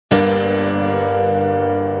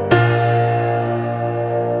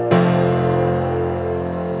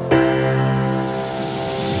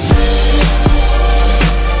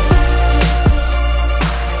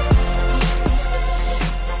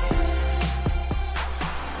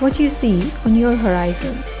what you see on your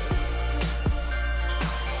horizon.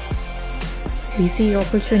 We see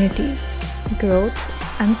opportunity, growth,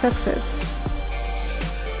 and success.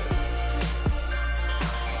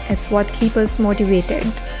 It's what keeps us motivated.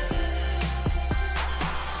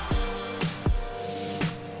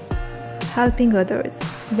 Helping others,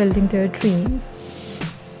 building their dreams.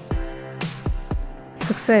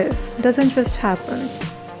 Success doesn't just happen.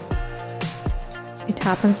 It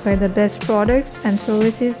happens by the best products and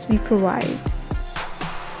services we provide.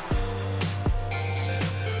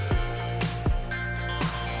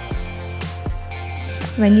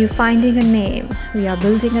 When you're finding a name, we are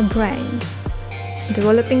building a brand,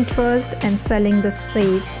 developing trust and selling the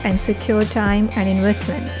safe and secure time and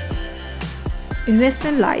investment.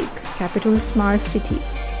 Investment like Capital Smart City.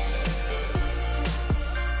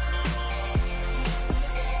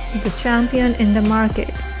 The champion in the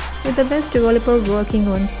market with the best developer working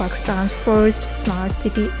on Pakistan's first smart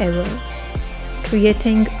city ever,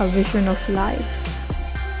 creating a vision of life.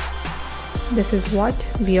 This is what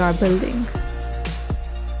we are building.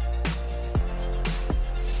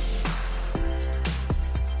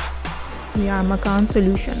 We are Makaan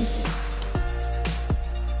Solutions,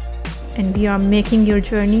 and we are making your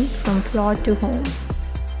journey from plot to home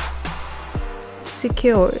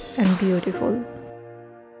secure and beautiful.